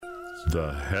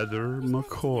The Heather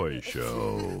McCoy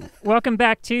Show. Welcome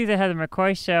back to the Heather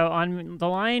McCoy Show. On the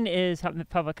line is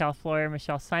public health lawyer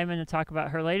Michelle Simon to talk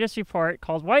about her latest report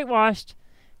called Whitewashed,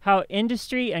 How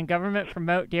Industry and Government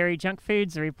Promote Dairy Junk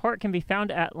Foods. The report can be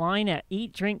found at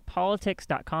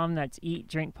eatdrinkpolitics.com. That's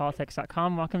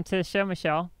eatdrinkpolitics.com. Welcome to the show,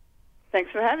 Michelle.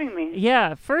 Thanks for having me.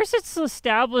 Yeah, first it's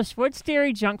established what's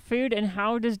dairy junk food and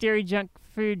how does dairy junk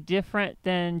food different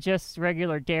than just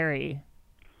regular dairy?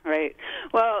 Right.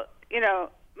 Well,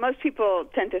 most people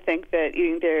tend to think that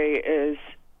eating dairy is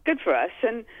good for us.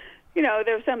 And,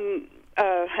 there's some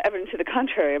evidence to the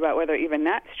contrary about whether even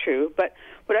that's true. But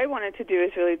what I wanted to do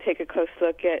is really take a close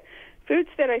look at foods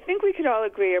that I think we could all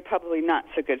agree are probably not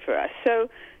so good for us. So,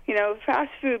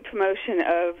 fast food promotion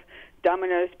of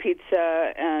Domino's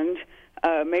Pizza and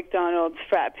McDonald's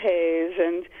frappes,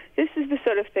 and this is the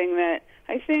sort of thing that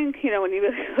I think, when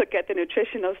you look at the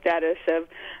nutritional status of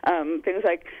things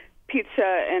like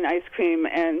pizza and ice cream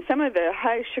and some of the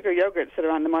high sugar yogurts that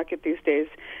are on the market these days,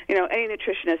 any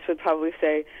nutritionist would probably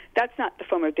say that's not the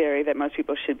form of dairy that most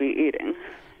people should be eating.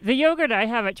 The yogurt I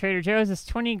have at Trader Joe's is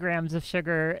 20 grams of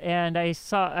sugar, and I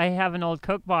have an old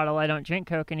Coke bottle. I don't drink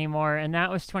Coke anymore, and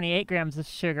that was 28 grams of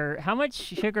sugar. How much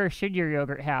sugar should your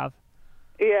yogurt have?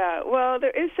 Yeah, well, there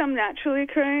is some naturally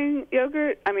occurring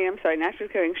naturally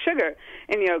occurring sugar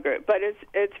in yogurt, but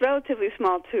it's relatively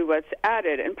small to what's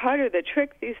added. And part of the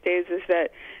trick these days is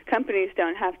that companies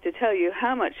don't have to tell you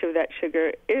how much of that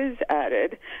sugar is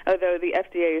added, although the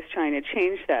FDA is trying to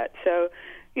change that. So,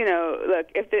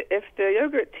 look, if the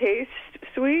yogurt tastes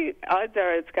sweet, odds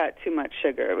are it's got too much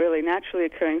sugar. Really, naturally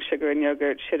occurring sugar in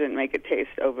yogurt shouldn't make it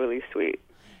taste overly sweet.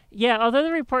 Yeah, although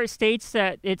the report states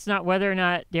that it's not whether or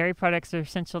not dairy products are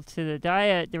essential to the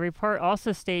diet, the report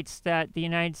also states that the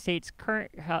United States'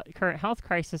 current health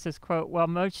crisis is, quote, while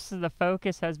most of the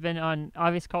focus has been on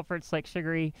obvious culprits like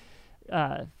sugary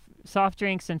soft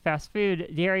drinks and fast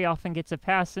food, dairy often gets a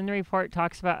pass. And the report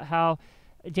talks about how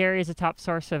dairy is a top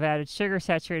source of added sugar,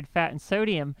 saturated fat, and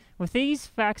sodium. With these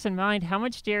facts in mind, how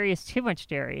much dairy is too much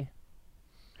dairy?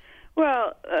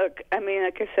 Well,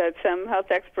 like I said, some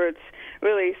health experts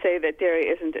really say that dairy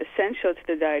isn't essential to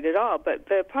the diet at all. But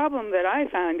the problem that I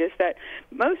found is that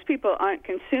most people aren't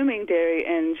consuming dairy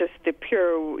in just the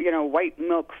pure, white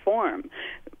milk form.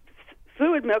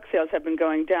 Fluid milk sales have been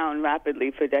going down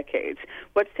rapidly for decades.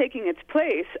 What's taking its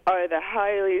place are the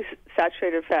highly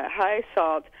saturated fat, high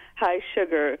salt, high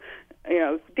sugar.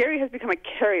 Dairy has become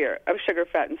a carrier of sugar,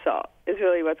 fat, and salt is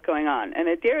really what's going on. And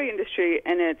the dairy industry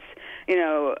and its,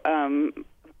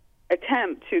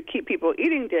 attempt to keep people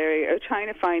eating dairy are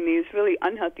trying to find these really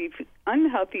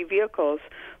unhealthy vehicles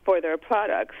for their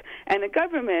products. And the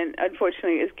government,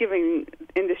 unfortunately, is giving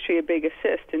industry a big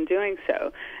assist in doing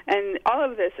so. And all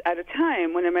of this at a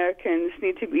time when Americans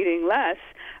need to be eating less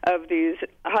of these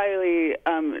highly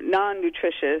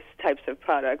non-nutritious types of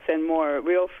products and more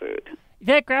real food.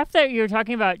 That graph that you were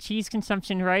talking about, cheese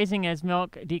consumption rising as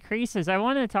milk decreases, I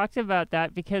want to talk about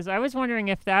that because I was wondering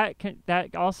if that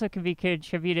also could be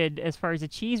contributed as far as the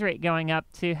cheese rate going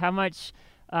up to how much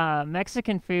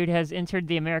Mexican food has entered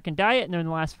the American diet in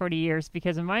the last 40 years,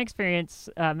 because in my experience,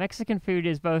 Mexican food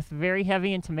is both very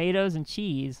heavy in tomatoes and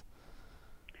cheese.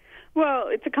 Well,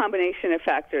 it's a combination of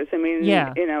factors. When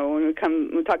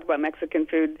we talk about Mexican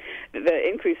food, the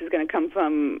increase is going to come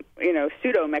from,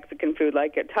 pseudo-Mexican food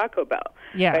like at Taco Bell.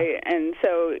 Yeah. Right? And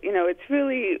so, it's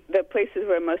really the places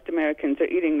where most Americans are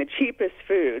eating the cheapest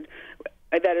food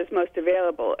that is most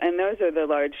available. And those are the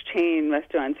large chain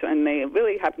restaurants, and they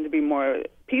really happen to be more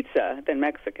pizza than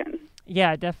Mexican.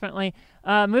 Yeah, definitely.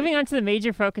 Moving on to the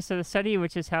major focus of the study,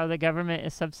 which is how the government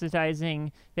is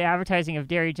subsidizing the advertising of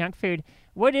dairy junk food.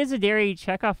 What is a dairy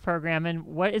checkoff program, and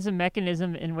what is the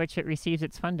mechanism in which it receives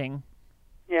its funding?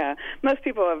 Yeah, most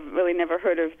people have really never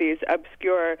heard of these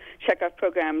obscure checkoff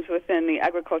programs within the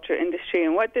agriculture industry.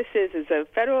 And what this is a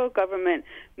federal government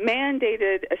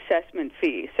mandated assessment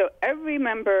fee. So every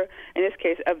member, in this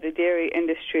case of the dairy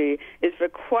industry, is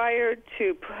required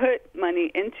to put money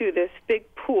into this big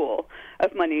pool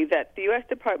of money that the U.S.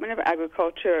 Department of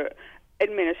Agriculture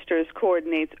administers,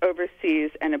 coordinates, oversees,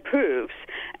 and approves.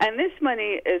 And this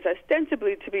money is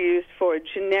ostensibly to be used for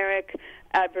generic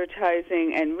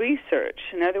advertising and research.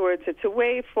 In other words, it's a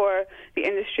way for the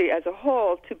industry as a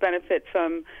whole to benefit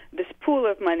from this pool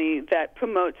of money that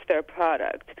promotes their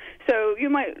product. So you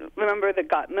might remember the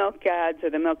Got Milk ads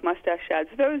or the Milk Mustache ads.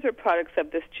 Those are products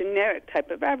of this generic type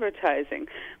of advertising.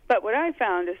 But what I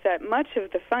found is that much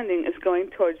of the funding is going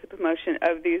towards the promotion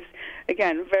of these,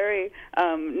 again, very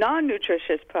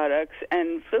non-nutritious products,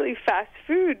 and really fast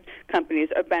food companies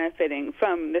are benefiting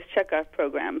from this checkoff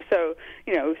program. So,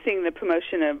 seeing the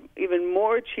promotion of even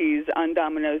more cheese on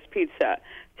Domino's pizza.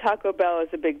 Taco Bell is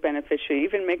a big beneficiary,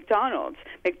 even McDonald's.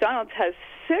 McDonald's has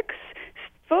 6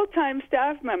 full-time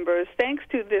staff members, thanks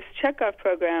to this checkoff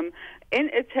program in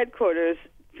its headquarters,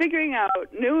 figuring out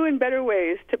new and better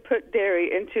ways to put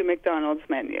dairy into McDonald's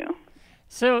menu.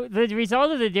 So the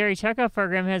result of the dairy checkoff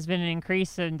program has been an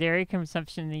increase in dairy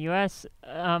consumption in the U.S.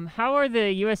 How are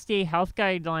the USDA health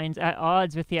guidelines at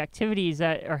odds with the activities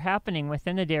that are happening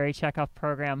within the dairy checkoff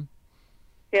program?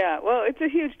 Yeah, well, it's a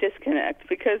huge disconnect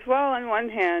because while on one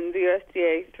hand the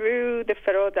USDA, through the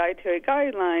federal dietary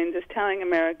guidelines, is telling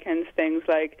Americans things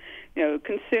like,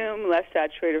 consume less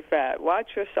saturated fat,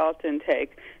 watch your salt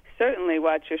intake, certainly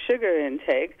watch your sugar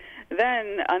intake,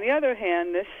 then on the other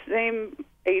hand, this same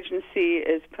agency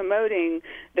is promoting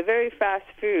the very fast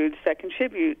foods that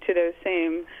contribute to those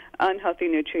same unhealthy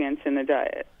nutrients in the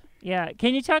diet. Yeah.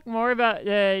 Can you talk more about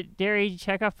the dairy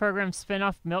checkoff program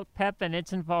spinoff Milk Pep and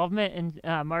its involvement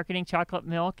in marketing chocolate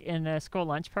milk in the school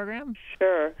lunch program?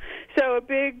 Sure. So a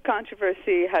big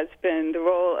controversy has been the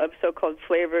role of so-called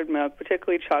flavored milk,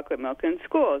 particularly chocolate milk, in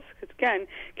schools. Because, again,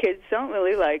 kids don't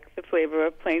really like the flavor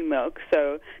of plain milk.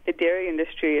 So the dairy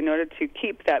industry, in order to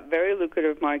keep that very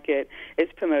lucrative market, is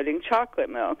promoting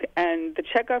chocolate milk. And the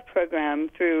checkoff program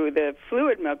through the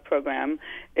fluid milk program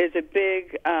is a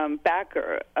big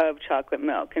backer of chocolate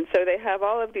milk. And so they have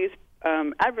all of these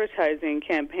advertising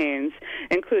campaigns,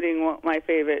 including my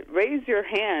favorite, Raise Your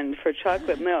Hand for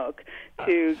Chocolate Milk,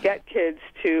 to get kids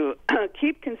to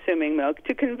keep consuming milk,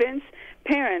 to convince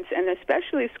parents and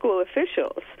especially school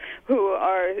officials who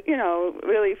are,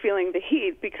 really feeling the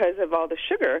heat because of all the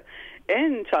sugar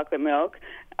in chocolate milk.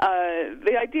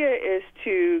 The idea is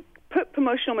to put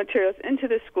promotional materials into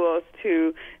the schools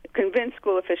to convince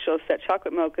school officials that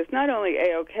chocolate milk is not only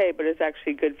A-OK, but is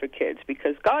actually good for kids,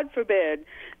 because God forbid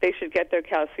they should get their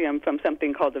calcium from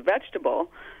something called a vegetable,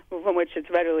 from which it's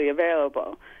readily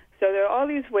available. So there are all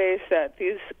these ways that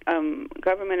these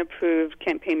government-approved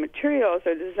campaign materials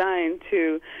are designed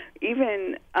to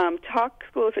even talk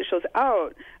school officials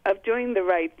out of doing the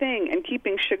right thing and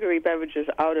keeping sugary beverages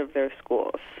out of their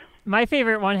schools. My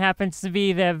favorite one happens to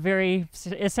be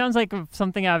it sounds like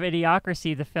something out of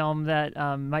Idiocracy, the film that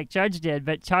Mike Judge did,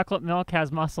 but chocolate milk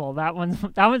has muscle. That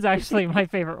one's actually my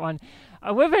favorite one.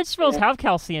 What vegetables have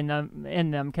calcium in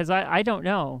them? Because I don't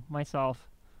know myself.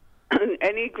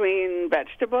 Any green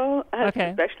vegetable,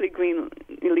 especially green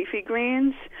leafy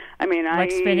greens. I mean,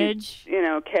 like spinach?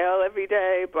 Kale every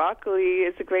day. Broccoli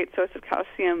is a great source of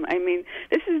calcium. I mean,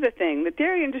 this is the thing. The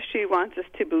dairy industry wants us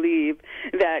to believe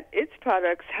that its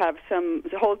products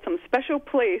hold some special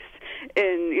place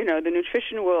in, the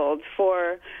nutrition world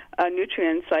for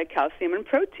nutrients like calcium and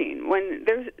protein, when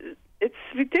it's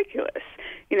ridiculous.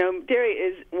 Dairy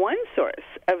is one source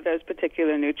of those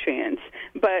particular nutrients,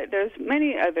 but there's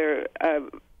many other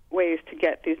ways to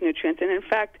get these nutrients. And in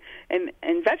fact, and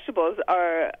vegetables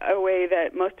are a way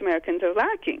that most Americans are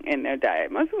lacking in their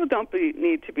diet. Most people don't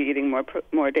need to be eating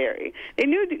more dairy. They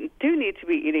do need to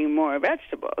be eating more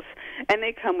vegetables, and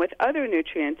they come with other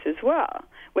nutrients as well,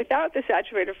 without the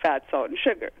saturated fat, salt, and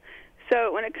sugar.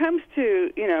 So when it comes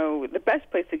to, the best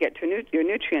place to get to your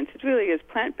nutrients, it really is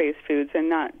plant-based foods and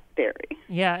not dairy.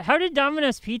 Yeah. How did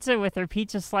Domino's Pizza with their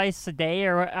pizza slice a day,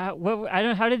 or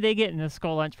how did they get in the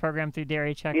school lunch program through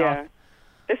dairy checkoff? Yeah,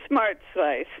 the Smart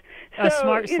Slice. A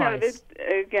Smart Slice.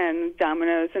 Again,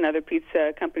 Domino's and other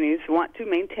pizza companies want to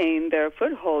maintain their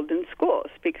foothold in schools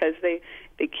because they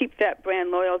keep that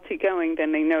brand loyalty going,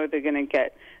 then they know they're going to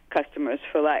get customers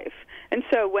for life. And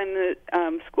so when the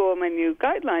school menu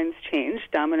guidelines changed,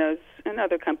 Domino's and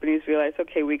other companies realized,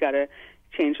 okay, we got to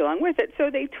change along with it. So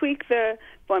they tweak the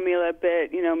formula a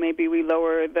bit. Maybe we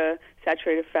lower the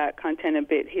saturated fat content a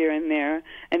bit here and there,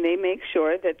 and they make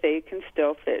sure that they can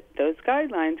still fit those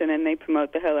guidelines, and then they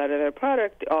promote the hell out of their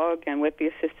product, all again with the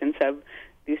assistance of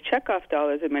these checkoff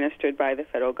dollars administered by the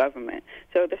federal government.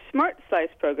 So the Smart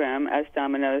Slice program, as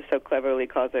Domino's so cleverly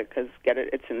calls it, because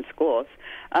it's in schools,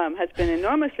 has been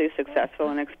enormously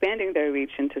successful in expanding their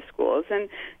reach into schools. And,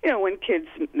 when kids,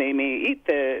 they may eat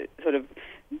the sort of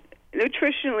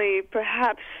nutritionally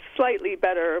perhaps slightly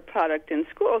better product in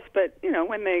schools, but,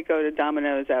 when they go to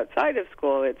Domino's outside of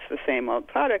school, it's the same old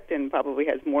product and probably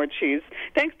has more cheese,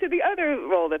 thanks to the other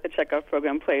role that the checkoff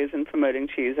program plays in promoting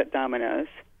cheese at Domino's.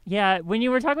 Yeah, when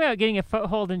you were talking about getting a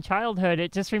foothold in childhood,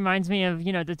 it just reminds me of,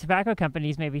 the tobacco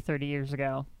companies maybe 30 years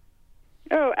ago.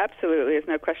 Oh, absolutely. There's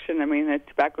no question. I mean, the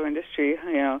tobacco industry,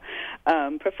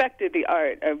 perfected the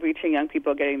art of reaching young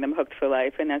people, getting them hooked for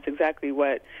life, and that's exactly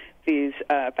what these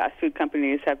fast food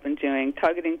companies have been doing,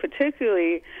 targeting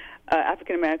particularly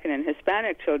African American and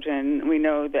Hispanic children. We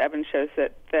know the evidence shows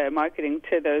that the marketing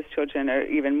to those children are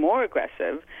even more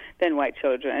aggressive than white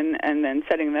children, and then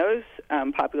setting those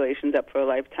populations up for a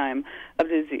lifetime of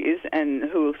disease, and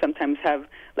who sometimes have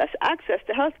less access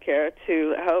to health care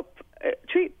to help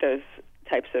treat those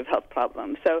types of health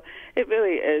problems. So it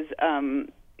really is,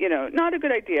 not a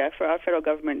good idea for our federal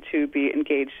government to be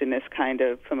engaged in this kind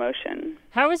of promotion.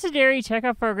 How is the dairy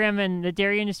checkoff program and the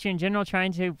dairy industry in general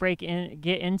trying to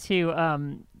get into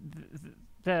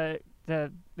the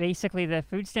basically the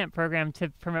food stamp program to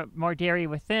promote more dairy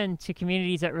within to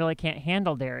communities that really can't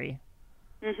handle dairy?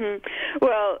 Mm-hmm.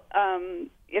 Well,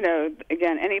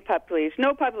 again,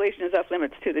 no population is off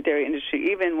limits to the dairy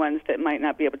industry, even ones that might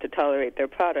not be able to tolerate their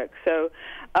products. So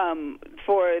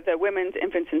for the Women's,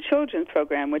 Infants, and Children's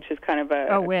program, which is kind of a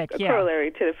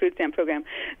corollary to the food stamp program,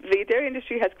 the dairy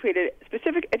industry has created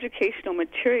specific educational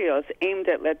materials aimed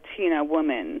at Latina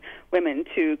women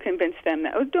to convince them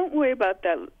that, don't worry about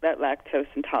that lactose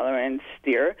intolerance,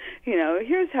 dear.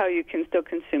 Here's how you can still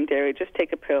consume dairy. Just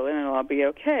take a pill and it'll all be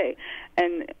okay.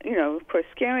 And, of course,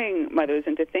 scaring mothers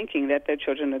into thinking that their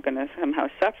children are going to somehow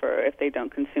suffer if they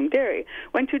don't consume dairy,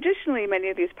 when traditionally many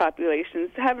of these populations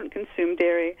haven't consumed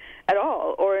dairy at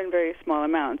all, or in very small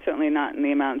amounts, certainly not in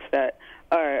the amounts that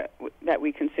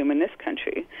we consume in this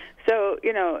country. So,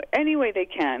 any way they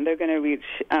can, they're going to reach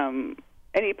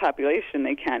any population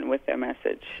they can with their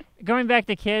message. Going back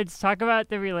to kids, talk about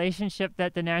the relationship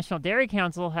that the National Dairy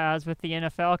Council has with the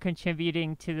NFL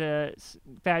contributing to the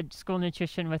bad school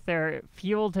nutrition with their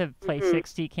Fuel to Play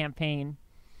 60 campaign.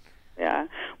 Yeah.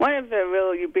 One of the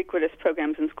real ubiquitous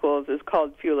programs in schools is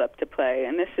called Fuel Up to Play,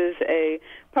 and this is a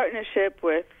partnership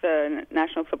with the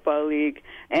National Football League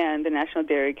and the National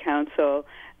Dairy Council.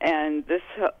 And this,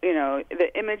 the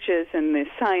images and the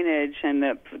signage and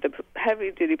the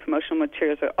heavy-duty promotional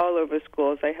materials are all over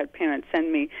schools. I had parents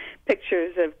send me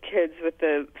pictures of kids with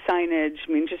the signage,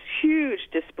 just huge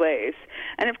displays.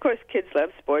 And, of course, kids love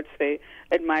sports. They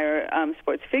admire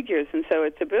sports figures, and so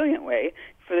it's a brilliant way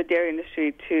for the dairy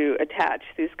industry to attach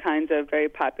these kinds of very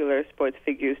popular sports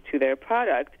figures to their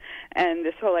product. And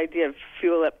this whole idea of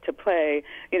fuel up to play,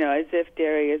 as if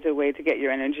dairy is a way to get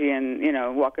your energy and,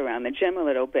 walk around the gym a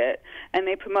little bit. And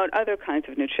they promote other kinds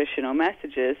of nutritional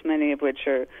messages, many of which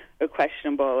are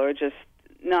questionable or just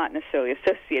not necessarily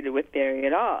associated with dairy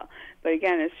at all. But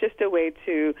again, it's just a way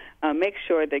to make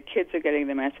sure that kids are getting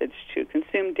the message to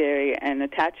consume dairy and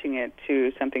attaching it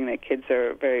to something that kids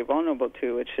are very vulnerable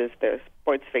to, which is their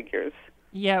sports figures.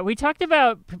 Yeah, we talked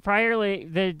about in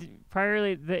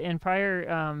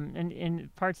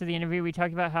parts of the interview, we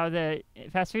talked about how the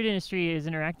fast food industry is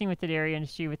interacting with the dairy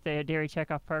industry with the dairy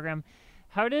checkoff program.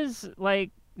 How do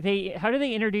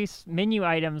they introduce menu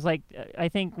items? Like, I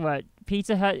think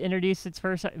Pizza Hut introduced its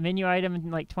first menu item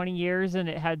in 20 years, and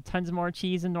it had tons more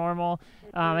cheese than normal.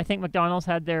 I think McDonald's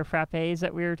had their frappes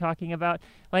that we were talking about.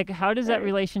 How does that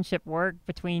relationship work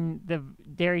between the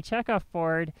dairy checkoff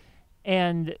board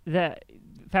and the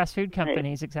fast food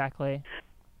companies exactly?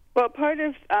 Well, part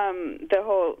of the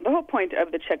whole point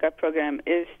of the checkoff program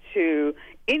is to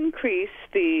increase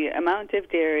the amount of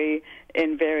dairy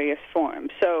in various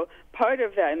forms. So part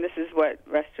of that, and this is what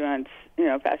restaurants,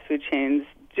 fast food chains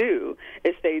do,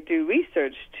 is they do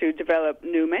research to develop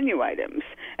new menu items.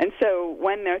 And so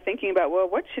when they're thinking about,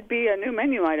 what should be a new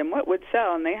menu item, what would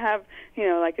sell, and they have,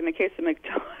 like in the case of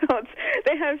McDonald's,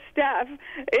 they have staff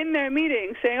in their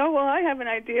meetings saying, I have an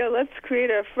idea, let's create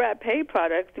a frappe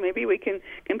product, maybe we can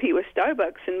compete with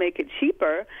Starbucks and make it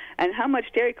cheaper, and how much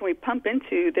dairy can we pump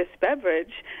into this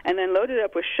beverage, and then load it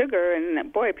up with sugar,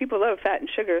 and boy, people love fat and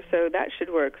sugar, so that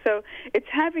should work. So it's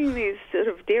having these sort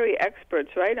of dairy experts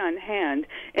right on hand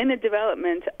in the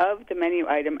development of the menu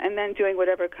item, and then doing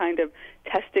whatever kind of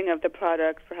testing of the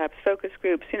product, perhaps focus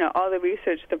groups, all the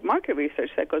research, the market research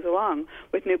that goes along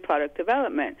with new product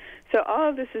development. So all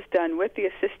of this is done with the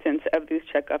assistance of these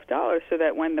checkoff dollars so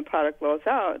that when the product rolls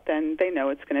out, then they know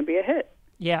it's going to be a hit.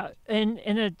 Yeah, and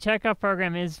the checkoff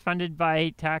program is funded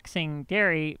by taxing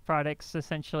dairy products,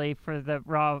 essentially, for the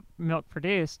raw milk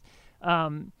produced.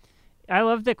 I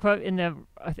love the quote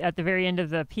at the very end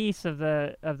of the piece of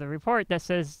the report that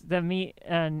says the meat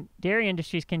and dairy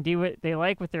industries can do what they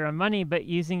like with their own money, but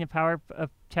using the power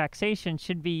of taxation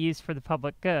should be used for the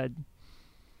public good.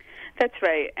 That's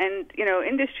right, and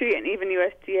industry and even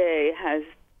USDA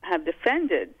have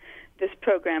defended this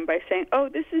program by saying,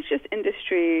 this is just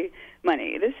industry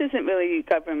money. This isn't really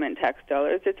government tax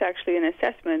dollars. It's actually an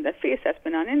assessment, a fee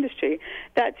assessment on industry.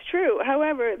 That's true.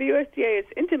 However, the USDA is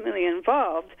intimately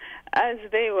involved, as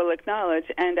they will acknowledge,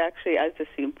 and actually as the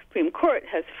Supreme Court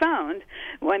has found.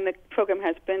 When the program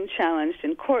has been challenged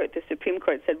in court, the Supreme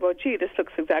Court said, well, gee, this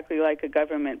looks exactly like a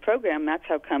government program. That's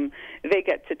how come they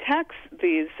get to tax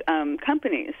these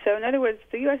companies. So in other words,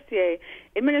 the USDA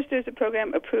administers the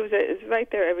program, approves it, is right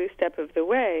there every step of the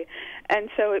way. And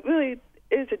so it really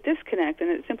is a disconnect, and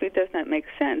it simply does not make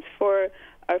sense for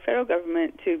our federal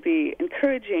government to be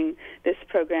encouraging this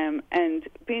program and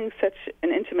being such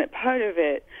an intimate part of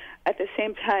it. At the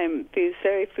same time, these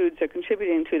very foods are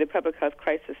contributing to the public health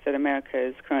crisis that America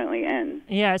is currently in.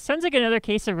 Yeah, it sounds like another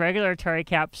case of regulatory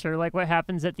capture, like what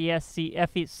happens at the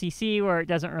FCC, where it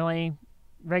doesn't really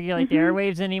regulate the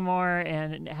airwaves anymore,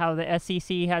 and how the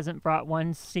SEC hasn't brought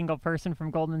one single person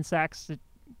from Goldman Sachs to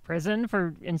prison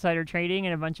for insider trading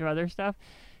and a bunch of other stuff.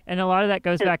 And a lot of that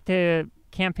goes back to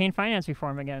campaign finance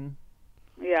reform again.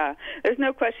 Yeah, there's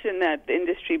no question that the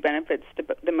industry benefits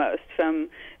the most from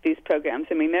these programs.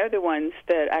 I mean, they're the ones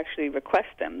that actually request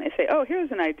them. They say, "Oh,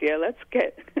 here's an idea. Let's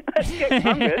get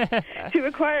Congress to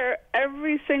require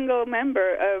every single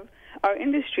member of our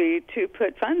industry to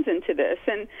put funds into this."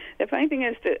 And the funny thing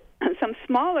is that some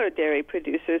smaller dairy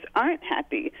producers aren't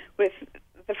happy with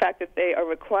the fact that they are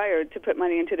required to put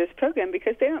money into this program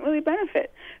because they don't really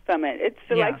benefit from it. It's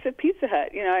the likes of Pizza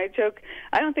Hut. You know, I joke,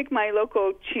 I don't think my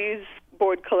local cheese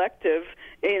board collective,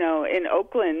 you know, in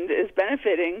Oakland is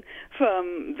benefiting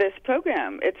from this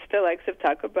program. It's the likes of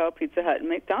Taco Bell, Pizza Hut, and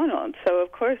McDonald's. So,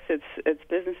 of course, it's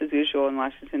business as usual in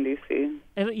Washington, D.C.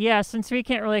 Yeah, since we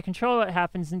can't really control what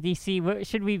happens in D.C., what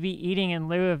should we be eating in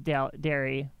lieu of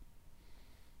dairy?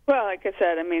 Well, like I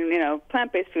said, I mean, you know,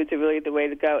 plant-based foods are really the way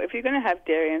to go. If you're going to have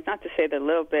dairy, and it's not to say that a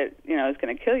little bit, you know, is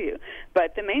going to kill you,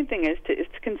 but the main thing is to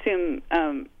consume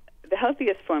the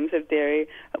healthiest forms of dairy,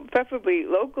 preferably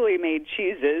locally made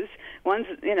cheeses, ones,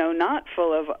 you know, not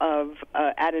full of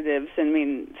additives. I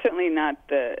mean, certainly not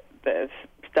the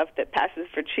stuff that passes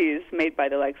for cheese made by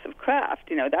the likes of Kraft.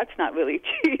 You know, that's not really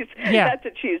cheese. Yeah. That's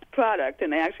a cheese product,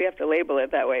 and they actually have to label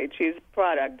it that way, cheese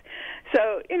product.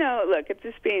 So, you know, look, it's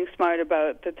just being smart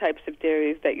about the types of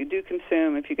dairies that you do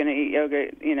consume. If you're going to eat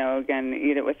yogurt, you know, again,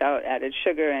 eat it without added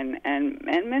sugar and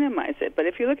minimize it. But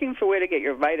if you're looking for where to get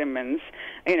your vitamins,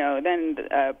 you know, then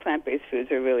plant-based foods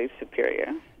are really superior.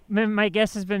 My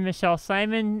guest has been Michelle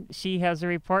Simon. She has a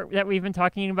report that we've been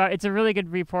talking about. It's a really good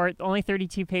report, only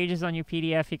 32 pages on your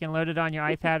PDF. You can load it on your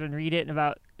iPad and read it in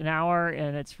about an hour,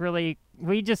 and it's really,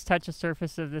 we just touched the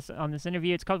surface of this on this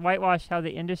interview. It's called Whitewash: How the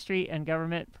Industry and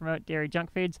Government Promote Dairy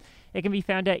Junk Foods. It can be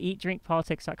found at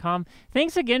eatdrinkpolitics.com.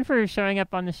 Thanks again for showing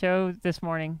up on the show this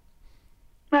morning.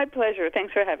 My pleasure.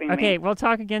 Thanks for having me. Okay, we'll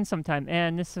talk again sometime.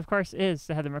 And this, of course, is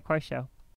The Heather McCoy Show.